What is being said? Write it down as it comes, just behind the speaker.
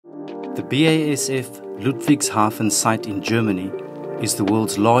The BASF Ludwigshafen site in Germany is the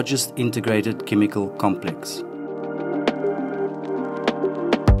world's largest integrated chemical complex.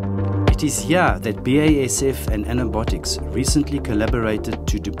 It is here that BASF and ANYbotics recently collaborated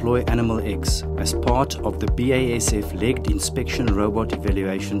to deploy ANYmal X as part of the BASF Legged Inspection Robot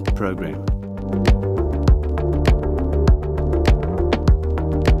Evaluation Program.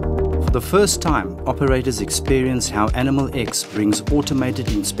 For the first time, operators experience how ANYmal X brings automated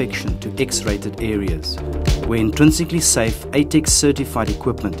inspection to X-rated areas, where intrinsically safe ATEX certified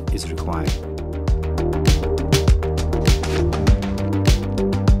equipment is required.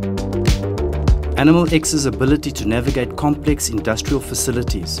 ANYmal X's ability to navigate complex industrial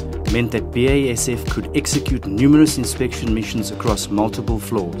facilities meant that BASF could execute numerous inspection missions across multiple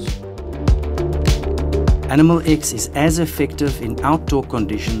floors. ANYmal X is as effective in outdoor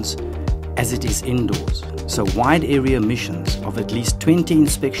conditions as it is indoors, so wide area missions of at least 20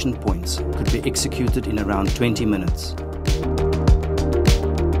 inspection points could be executed in around 20 minutes.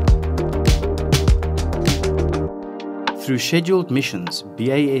 Through scheduled missions,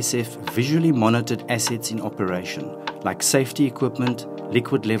 BASF visually monitored assets in operation, like safety equipment,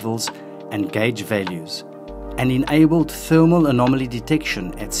 liquid levels, and gauge values, and enabled thermal anomaly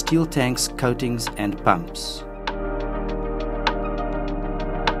detection at steel tanks, coatings, and pumps.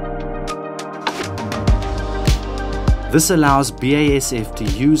 This allows BASF to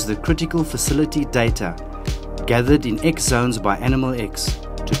use the critical facility data gathered in X zones by ANYmal X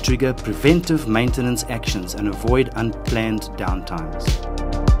to trigger preventive maintenance actions and avoid unplanned downtimes.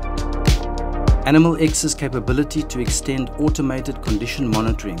 ANYmal X's capability to extend automated condition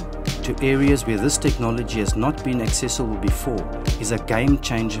monitoring to areas where this technology has not been accessible before is a game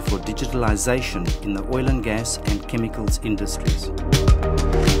changer for digitalization in the oil and gas and chemicals industries.